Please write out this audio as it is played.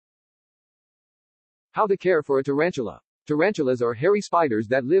How to care for a tarantula. Tarantulas are hairy spiders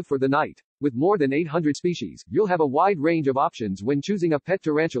that live for the night. With more than 800 species, you'll have a wide range of options when choosing a pet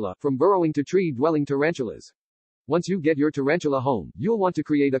tarantula, from burrowing to tree-dwelling tarantulas. Once you get your tarantula home, you'll want to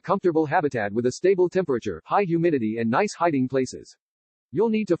create a comfortable habitat with a stable temperature, high humidity and nice hiding places. You'll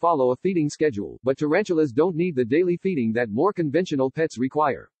need to follow a feeding schedule, but tarantulas don't need the daily feeding that more conventional pets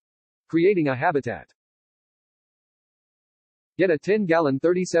require. Creating a habitat. Get a 10-gallon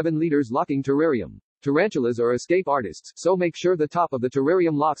 37 liters locking terrarium. Tarantulas are escape artists, so make sure the top of the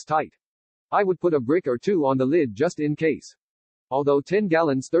terrarium locks tight. I would put a brick or two on the lid just in case. Although 10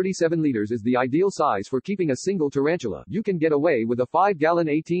 gallons 37 liters is the ideal size for keeping a single tarantula, you can get away with a 5-gallon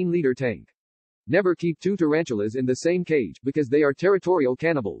 18-liter tank. Never keep two tarantulas in the same cage, because they are territorial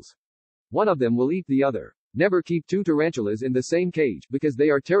cannibals. One of them will eat the other. Never keep two tarantulas in the same cage, because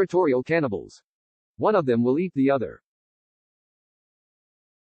they are territorial cannibals. One of them will eat the other.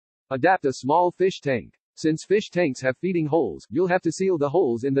 Adapt a small fish tank. Since fish tanks have feeding holes, you'll have to seal the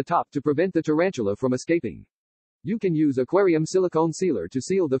holes in the top to prevent the tarantula from escaping. You can use aquarium silicone sealer to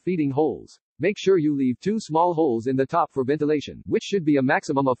seal the feeding holes. Make sure you leave 2 small holes in the top for ventilation, which should be a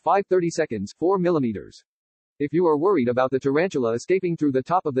maximum of 5/30 seconds, 4 millimeters. If you are worried about the tarantula escaping through the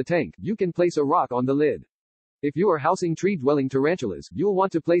top of the tank, you can place a rock on the lid. If you are housing tree-dwelling tarantulas, you'll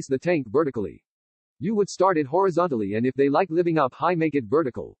want to place the tank vertically. You would start it horizontally, and if they like living up high, make it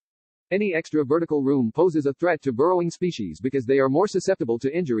vertical. Any extra vertical room poses a threat to burrowing species because they are more susceptible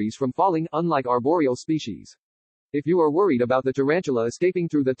to injuries from falling, unlike arboreal species. If you are worried about the tarantula escaping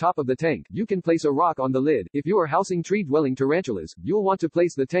through the top of the tank, you can place a rock on the lid. If you are housing tree-dwelling tarantulas, you'll want to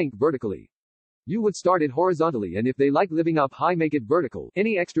place the tank vertically. You would start it horizontally, and if they like living up high, make it vertical.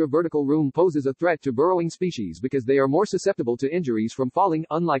 Any extra vertical room poses a threat to burrowing species because they are more susceptible to injuries from falling,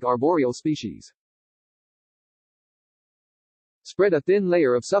 unlike arboreal species. Spread a thin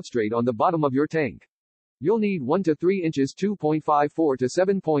layer of substrate on the bottom of your tank. You'll need 1 to 3 inches 2.54 to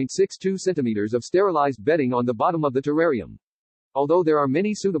 7.62 centimeters of sterilized bedding on the bottom of the terrarium. Although there are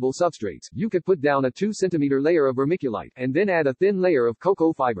many suitable substrates, you could put down a 2 centimeter layer of vermiculite, and then add a thin layer of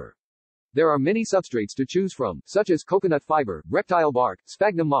cocoa fiber. There are many substrates to choose from, such as coconut fiber, reptile bark,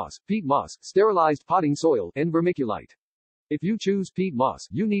 sphagnum moss, peat moss, sterilized potting soil, and vermiculite. If you choose peat moss,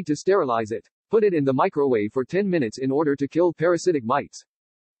 you need to sterilize it. Put it in the microwave for 10 minutes in order to kill parasitic mites.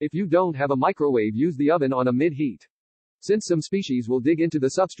 If you don't have a microwave, use the oven on a mid-heat. Since some species will dig into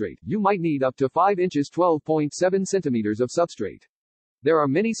the substrate, you might need up to 5 inches 12.7 centimeters of substrate. There are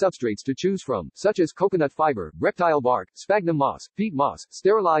many substrates to choose from, such as coconut fiber, reptile bark, sphagnum moss, peat moss,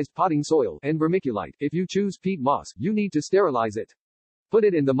 sterilized potting soil, and vermiculite. If you choose peat moss, you need to sterilize it. Put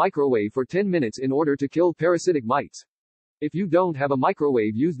it in the microwave for 10 minutes in order to kill parasitic mites. If you don't have a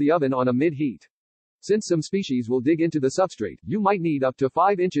microwave, use the oven on a mid-heat. Since some species will dig into the substrate, you might need up to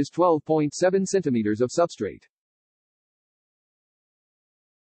 5 inches 12.7 centimeters of substrate.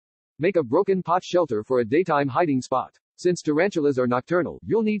 Make a broken pot shelter for a daytime hiding spot. Since tarantulas are nocturnal,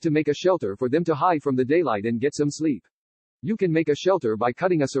 you'll need to make a shelter for them to hide from the daylight and get some sleep. You can make a shelter by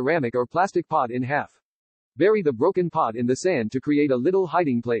cutting a ceramic or plastic pot in half. Bury the broken pot in the sand to create a little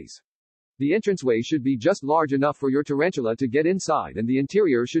hiding place. The entranceway should be just large enough for your tarantula to get inside, and the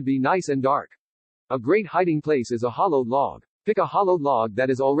interior should be nice and dark. A great hiding place is a hollowed log. Pick a hollowed log that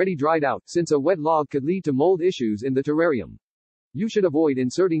is already dried out, since a wet log could lead to mold issues in the terrarium. You should avoid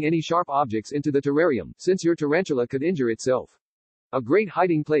inserting any sharp objects into the terrarium, since your tarantula could injure itself. A great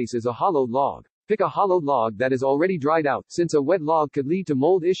hiding place is a hollowed log. Pick a hollowed log that is already dried out, since a wet log could lead to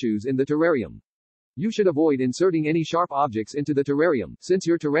mold issues in the terrarium. You should avoid inserting any sharp objects into the terrarium, since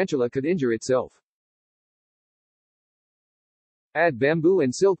your tarantula could injure itself. Add bamboo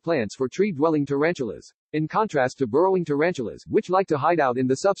and silk plants for tree-dwelling tarantulas. In contrast to burrowing tarantulas, which like to hide out in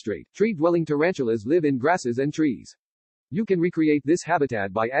the substrate, tree-dwelling tarantulas live in grasses and trees. You can recreate this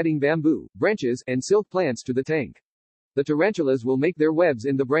habitat by adding bamboo, branches, and silk plants to the tank. The tarantulas will make their webs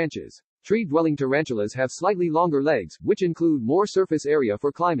in the branches. Tree-dwelling tarantulas have slightly longer legs, which include more surface area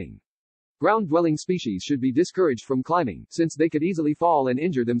for climbing. Ground-dwelling species should be discouraged from climbing, since they could easily fall and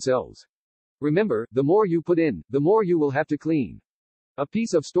injure themselves. Remember, the more you put in, the more you will have to clean. A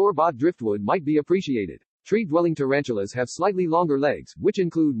piece of store-bought driftwood might be appreciated. Tree-dwelling tarantulas have slightly longer legs, which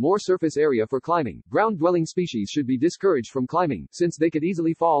include more surface area for climbing. Ground-dwelling species should be discouraged from climbing, since they could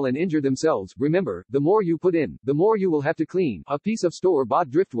easily fall and injure themselves. Remember, the more you put in, the more you will have to clean. A piece of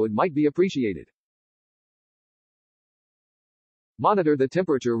store-bought driftwood might be appreciated. Monitor the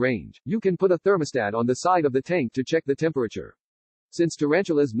temperature range. You can put a thermostat on the side of the tank to check the temperature. Since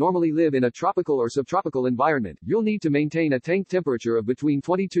tarantulas normally live in a tropical or subtropical environment, you'll need to maintain a tank temperature of between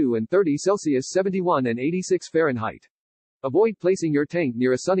 22 and 30 Celsius 71 and 86 Fahrenheit. Avoid placing your tank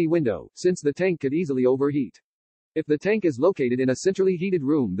near a sunny window, since the tank could easily overheat. If the tank is located in a centrally heated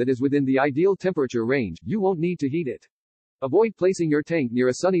room that is within the ideal temperature range, you won't need to heat it. Avoid placing your tank near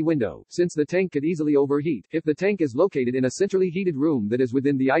a sunny window, since the tank could easily overheat. If the tank is located in a centrally heated room that is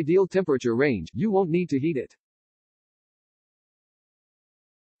within the ideal temperature range, you won't need to heat it.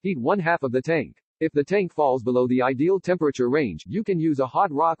 Heat 1/2 of the tank. If the tank falls below the ideal temperature range, you can use a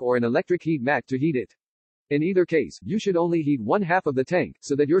hot rock or an electric heat mat to heat it. In either case, you should only heat 1/2 of the tank,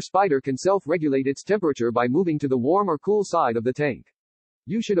 so that your spider can self-regulate its temperature by moving to the warm or cool side of the tank.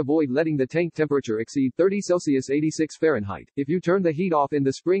 You should avoid letting the tank temperature exceed 30 Celsius 86 Fahrenheit. If you turn the heat off in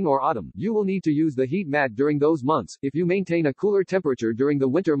the spring or autumn, you will need to use the heat mat during those months. If you maintain a cooler temperature during the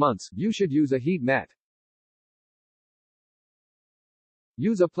winter months, you should use a heat mat.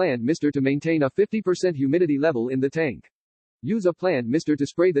 Use a plant mister to maintain a 50% humidity level in the tank. Use a plant mister to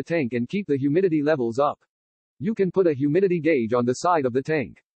spray the tank and keep the humidity levels up. You can put a humidity gauge on the side of the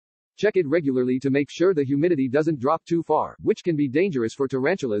tank. Check it regularly to make sure the humidity doesn't drop too far, which can be dangerous for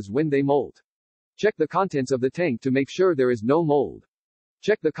tarantulas when they molt. Check the contents of the tank to make sure there is no mold.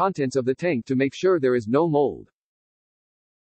 Check the contents of the tank to make sure there is no mold.